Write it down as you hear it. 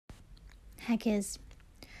Hackers,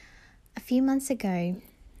 a few months ago,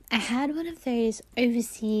 I had one of those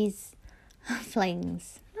overseas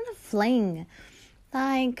flings. Not a fling.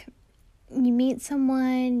 Like, you meet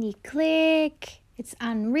someone, you click, it's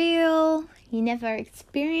unreal, you never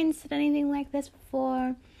experienced anything like this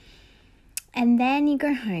before, and then you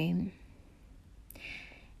go home.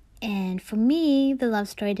 And for me, the love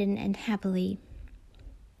story didn't end happily.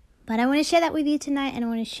 But I want to share that with you tonight, and I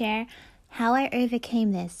want to share how I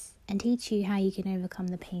overcame this and teach you how you can overcome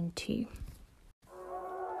the pain too.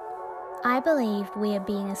 I believe we are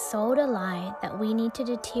being sold a lie that we need to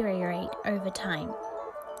deteriorate over time.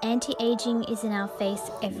 Anti-aging is in our face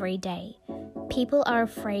every day. People are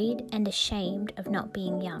afraid and ashamed of not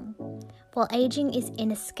being young. While aging is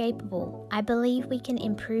inescapable, I believe we can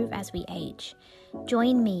improve as we age.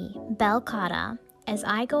 Join me, Belle Carter, as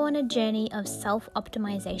I go on a journey of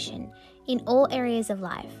self-optimization in all areas of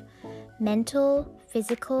life: mental,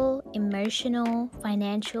 physical, emotional,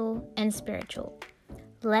 financial, and spiritual.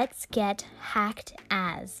 Let's get hacked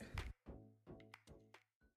as.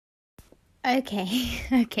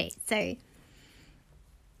 Okay, so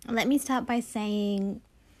let me start by saying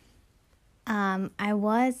let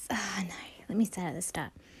me start at the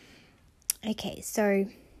start. Okay, so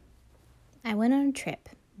I went on a trip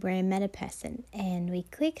where I met a person and we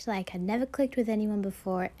clicked like I'd never clicked with anyone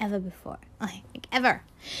ever before.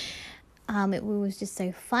 It was just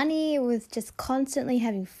so funny. It was just constantly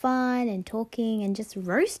having fun and talking and just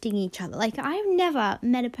roasting each other. Like, I've never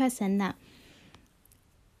met a person that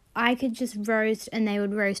I could just roast and they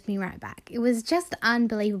would roast me right back. It was just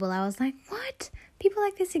unbelievable. I was like, what? People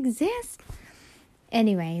like this exist?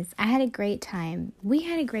 Anyways, I had a great time. We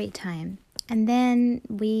had a great time. And then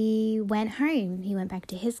we went home. He went back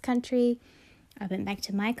to his country. I went back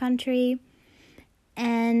to my country.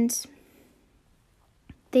 And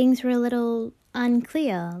things were a little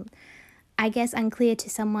unclear. I guess unclear to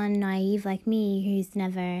someone naive like me who's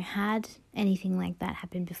never had anything like that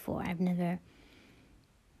happen before. I've never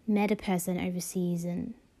met a person overseas,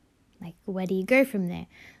 and like, where do you go from there?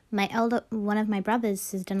 One of my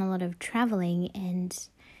brothers has done a lot of traveling, and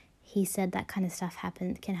he said that kind of stuff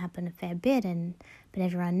can happen a fair bit, but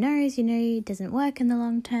everyone knows, it doesn't work in the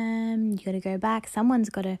long term. You got to go back. Someone's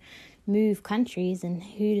got to move countries, and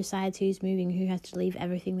who decides who's moving, who has to leave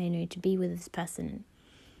everything they know to be with this person?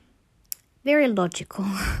 Very logical,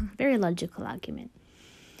 very logical argument.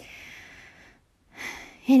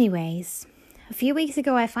 Anyways, a few weeks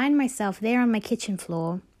ago, I find myself there on my kitchen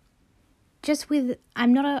floor,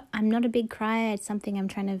 I'm not a big crier. It's something I'm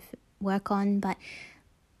trying to work on, but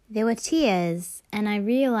there were tears, and I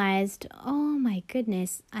realized, oh my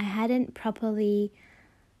goodness, I hadn't properly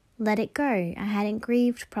let it go. I hadn't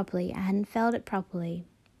grieved properly. I hadn't felt it properly.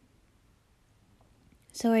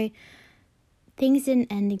 So things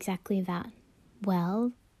didn't end exactly that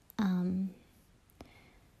well.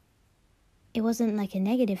 It wasn't like a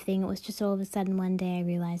negative thing. It was just all of a sudden one day I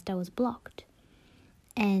realized I was blocked.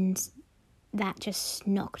 And that just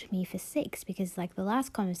knocked me for six, because like the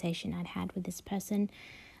last conversation I'd had with this person,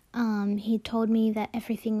 he told me that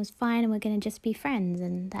everything was fine and we're going to just be friends,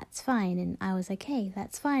 and that's fine. And I was like, hey,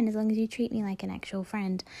 that's fine as long as you treat me like an actual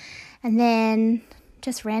friend. And then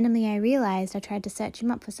just randomly I tried to search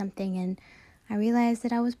him up for something, and I realized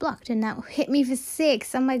that I was blocked, and that hit me for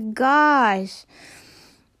six. Oh my gosh.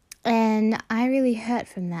 And I really hurt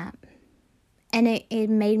from that. And it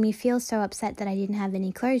made me feel so upset that I didn't have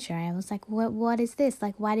any closure. I was like, what is this?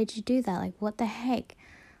 Like, why did you do that? Like, what the heck?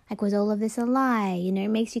 Like, was all of this a lie? It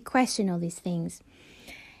makes you question all these things.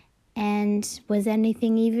 And was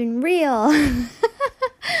anything even real?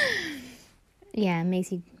 Yeah, it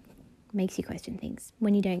makes you question things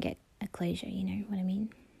when you don't get a closure, you know what I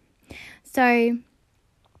mean? So,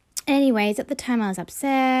 anyways, at the time I was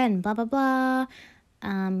upset and blah, blah, blah.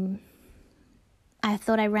 I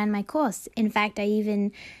thought I ran my course. In fact, I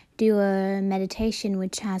even do a meditation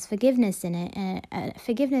which has forgiveness in it, a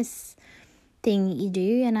forgiveness thing you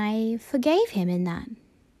do, and I forgave him in that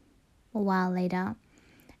a while later.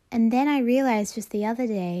 And then I realized just the other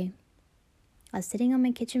day, I was sitting on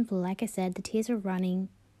my kitchen floor, like I said, the tears were running,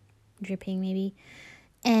 dripping maybe,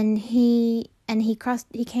 and he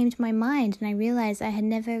came to my mind, and I realized I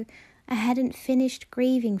hadn't finished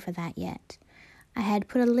grieving for that yet. I had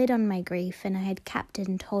put a lid on my grief, and I had capped it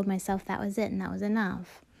and told myself that was it and that was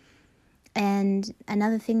enough. And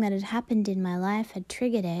another thing that had happened in my life had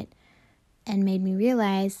triggered it and made me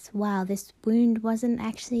realize, wow, this wound wasn't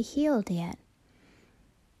actually healed yet.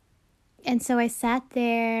 And so I sat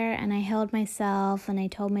there and I held myself and I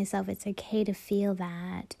told myself it's okay to feel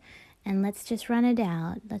that, and let's just run it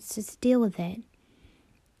out. Let's just deal with it.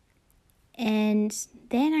 And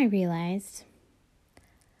then I realized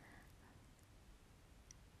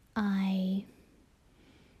I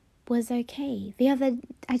was okay.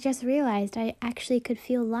 I just realized I actually could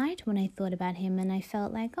feel light when I thought about him, and I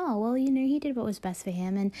felt like, oh, well, he did what was best for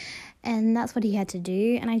him, and that's what he had to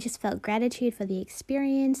do. And I just felt gratitude for the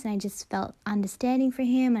experience, and I just felt understanding for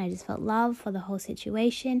him, and I just felt love for the whole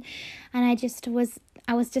situation. And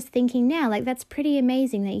I was just thinking now, like, that's pretty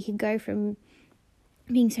amazing that you could go from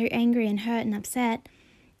being so angry and hurt and upset,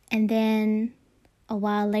 and then a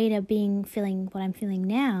while later feeling what I'm feeling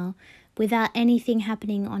now, without anything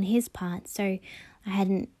happening on his part. So I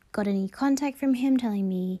hadn't got any contact from him telling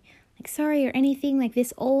me like sorry or anything. Like,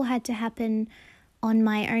 this all had to happen on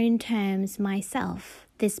my own terms myself.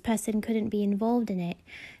 This person couldn't be involved in it.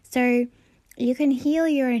 So you can heal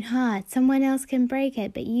your own heart. Someone else can break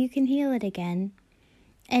it, but you can heal it again.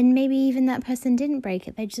 And maybe even that person didn't break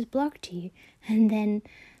it, they just blocked you. And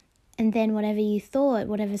then whatever you thought,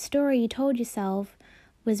 whatever story you told yourself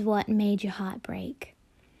was what made your heart break.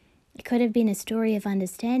 It could have been a story of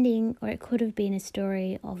understanding, or it could have been a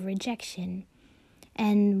story of rejection.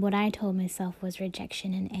 And what I told myself was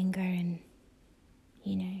rejection and anger, and,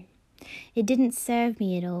 it didn't serve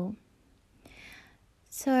me at all.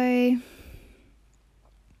 So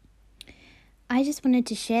I just wanted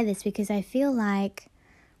to share this because I feel like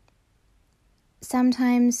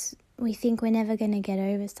sometimes we think we're never going to get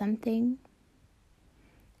over something.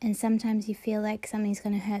 And sometimes you feel like something's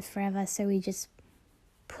going to hurt forever, so we just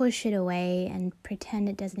push it away and pretend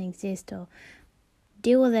it doesn't exist, or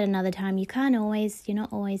deal with it another time. You're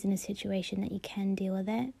not always in a situation that you can deal with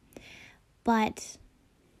it. But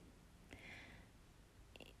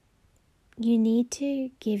you need to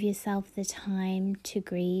give yourself the time to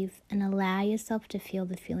grieve and allow yourself to feel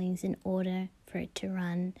the feelings in order for it to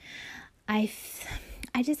run. I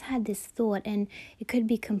just had this thought, and it could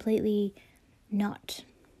be completely not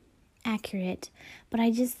accurate, but I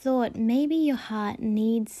just thought maybe your heart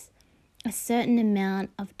needs a certain amount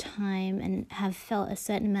of time and have felt a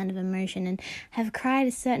certain amount of emotion and have cried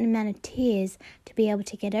a certain amount of tears to be able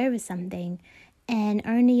to get over something, and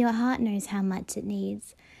only your heart knows how much it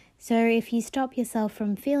needs. So if you stop yourself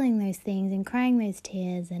from feeling those things and crying those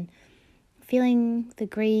tears and feeling the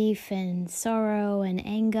grief and sorrow and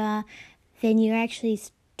anger, then you're actually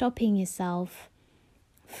stopping yourself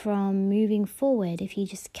from moving forward if you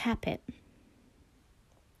just cap it.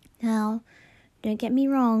 Now, don't get me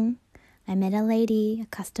wrong, I met a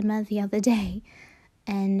customer the other day,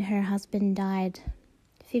 and her husband died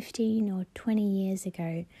 15 or 20 years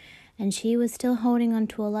ago, and she was still holding on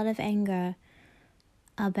to a lot of anger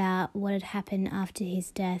about what had happened after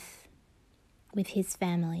his death with his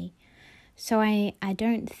family. So I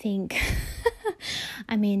don't think,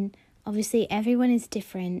 obviously everyone is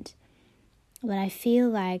different, but I feel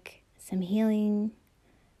like some healing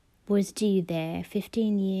was due there.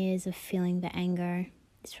 15 years of feeling the anger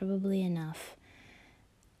is probably enough.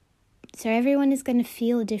 So everyone is going to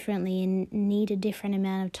feel differently and need a different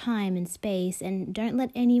amount of time and space. And don't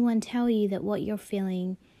let anyone tell you that what you're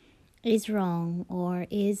feeling is wrong or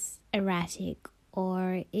is erratic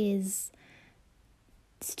or is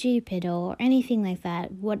stupid or anything like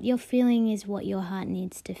that. What you're feeling is what your heart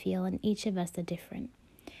needs to feel, and each of us are different.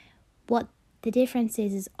 What the difference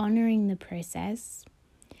is honoring the process,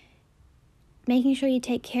 making sure you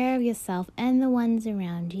take care of yourself and the ones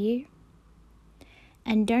around you,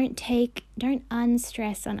 and don't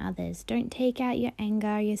unstress on others. Don't take out your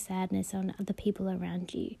anger, your sadness on other people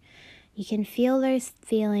around you. You can feel those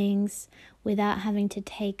feelings without having to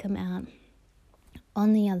take them out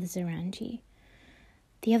on the others around you.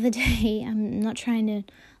 The other day, I'm not trying to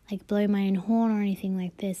blow my own horn or anything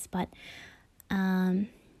like this, but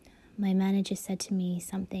my manager said to me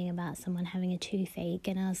something about someone having a toothache,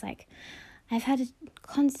 and I was like, I've had a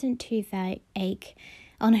constant toothache.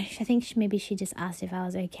 Oh no, I think maybe she just asked if I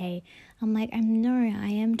was okay. I'm like, I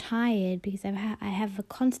am tired because I have a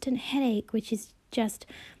constant headache, which is just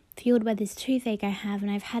fueled by this toothache I have,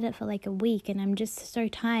 and I've had it for like a week, and I'm just so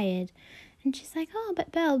tired. And she's like, oh,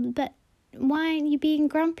 but Belle, but why aren't you being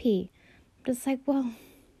grumpy? I'm just like, well,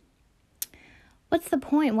 what's the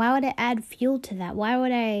point? Why would I add fuel to that? Why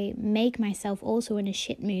would I make myself also in a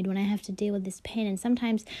shit mood when I have to deal with this pain? And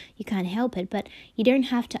sometimes you can't help it, but you don't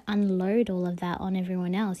have to unload all of that on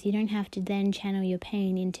everyone else. You don't have to then channel your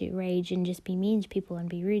pain into rage and just be mean to people and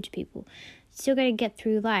be rude to people. You still got to get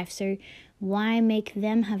through life, so why make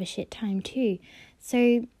them have a shit time too?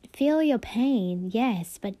 So feel your pain,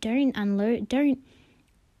 yes, but don't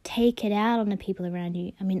take it out on the people around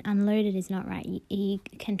you. Unload it is not right. You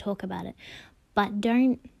can talk about it, but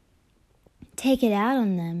don't take it out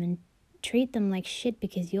on them and treat them like shit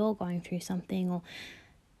because you're going through something. Or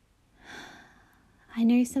I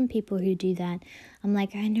know some people who do that. I'm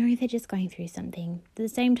like, I know they're just going through something. At the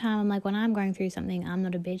same time, I'm like, when I'm going through something, I'm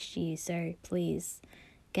not a bitch to you, so please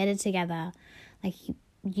get it together. Like,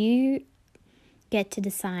 you get to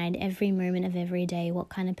decide every moment of every day what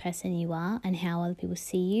kind of person you are and how other people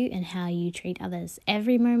see you and how you treat others.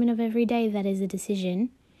 Every moment of every day, that is a decision.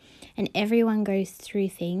 And everyone goes through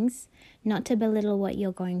things, not to belittle what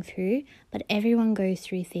you're going through, but everyone goes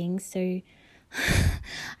through things. So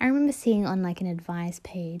I remember seeing on like an advice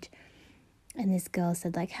page, and this girl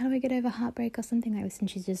said like, how do I get over heartbreak or something like this? And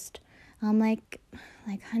she's just, I'm like,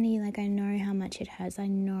 honey, like, I know how much it hurts. I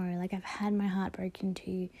know, like, I've had my heart broken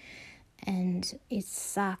too, and it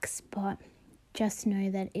sucks, but just know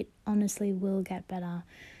that it honestly will get better.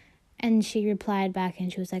 And she replied back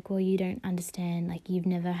and she was like, well, you don't understand, like, you've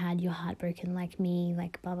never had your heart broken like me,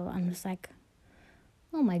 like, blah, blah, blah. I'm just like,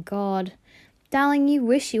 oh my God. Darling, you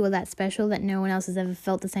wish you were that special that no one else has ever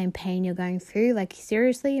felt the same pain you're going through. Like,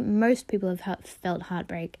 seriously, most people have felt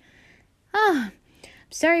heartbreak. I'm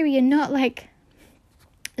sorry, but you're not, like,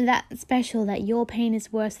 that special that your pain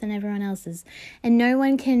is worse than everyone else's. And no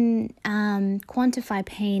one can quantify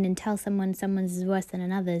pain and tell someone's is worse than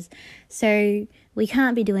another's. So we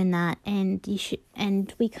can't be doing that, and you should,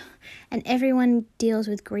 and everyone deals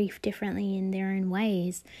with grief differently in their own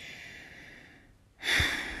ways.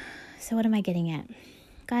 So what am I getting at?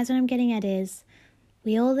 Guys, what I'm getting at is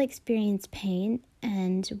we all experience pain,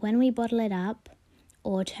 and when we bottle it up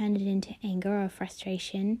or turn it into anger or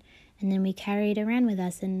frustration, and then we carry it around with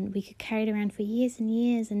us, and we could carry it around for years and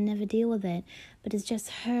years and never deal with it. But it's just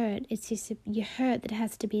hurt. It's just your hurt that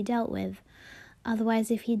has to be dealt with. Otherwise,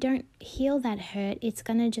 if you don't heal that hurt, it's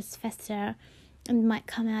going to just fester and might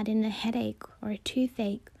come out in a headache or a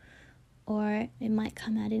toothache, or it might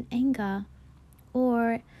come out in anger,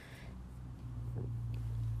 or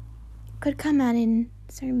could come out in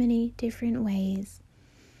so many different ways.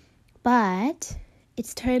 But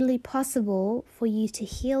it's totally possible for you to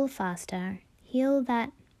heal faster, heal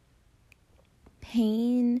that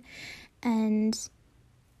pain, and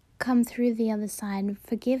come through the other side and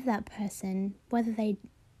forgive that person, whether they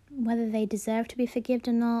deserve to be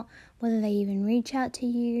forgiven or not, whether they even reach out to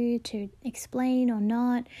you to explain or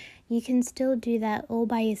not. You can still do that all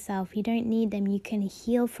by yourself. You don't need them. You can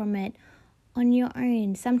heal from it on your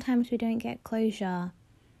own. Sometimes we don't get closure.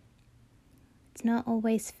 It's not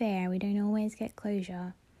always fair. We don't always get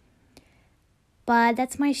closure. But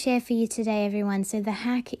that's my share for you today, everyone. So the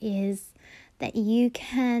hack is that you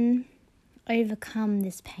can overcome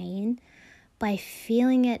this pain by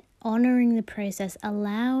feeling it, honoring the process,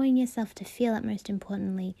 allowing yourself to feel it, most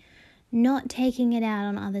importantly, not taking it out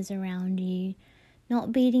on others around you,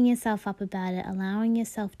 not beating yourself up about it, allowing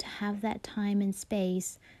yourself to have that time and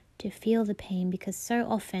space to feel the pain, because so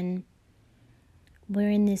often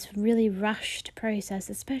we're in this really rushed process,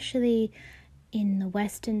 especially in the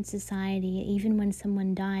Western society. Even when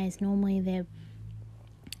someone dies, normally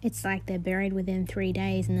it's like they're buried within 3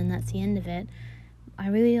 days and then that's the end of it. I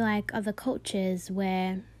really like other cultures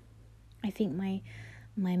where I think my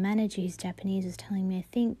manager, who's Japanese, was telling me, I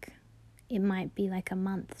think it might be like a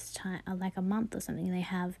month's time, like a month or something they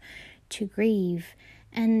have to grieve.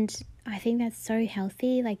 And I think that's so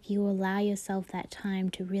healthy. Like, you allow yourself that time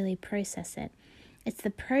to really process it. It's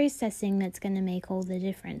the processing that's going to make all the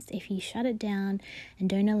difference. If you shut it down and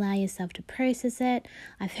don't allow yourself to process it,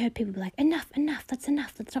 I've heard people be like, enough, that's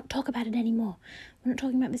enough. Let's not talk about it anymore. We're not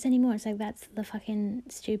talking about this anymore. It's like, that's the fucking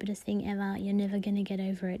stupidest thing ever. You're never going to get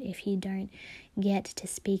over it if you don't get to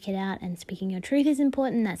speak it out. And speaking your truth is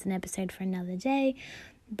important. That's an episode for another day.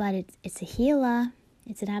 But it's a healer.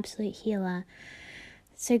 It's an absolute healer.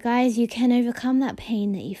 So guys, you can overcome that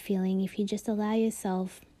pain that you're feeling if you just allow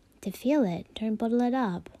yourself to feel it. Don't bottle it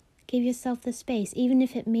up. Give yourself the space, even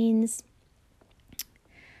if it means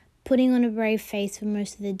putting on a brave face for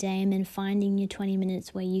most of the day and then finding your 20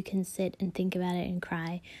 minutes where you can sit and think about it and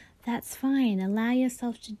cry. That's fine. Allow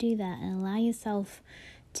yourself to do that and allow yourself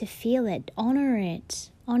to feel it. Honor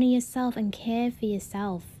it. Honor yourself and care for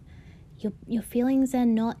yourself. Your feelings are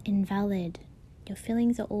not invalid. Your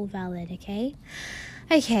feelings are all valid, okay?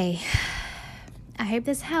 Okay. I hope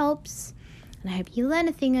this helps. And I hope you learn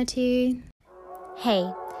a thing or two.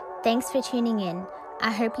 Hey, thanks for tuning in.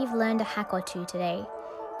 I hope you've learned a hack or two today.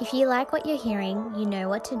 If you like what you're hearing, you know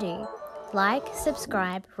what to do. Like,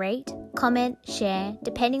 subscribe, rate, comment, share,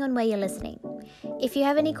 depending on where you're listening. If you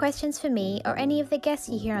have any questions for me or any of the guests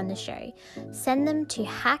you hear on the show, send them to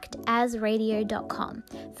hackedasradio.com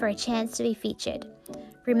for a chance to be featured.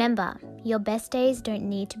 Remember, your best days don't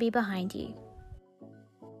need to be behind you.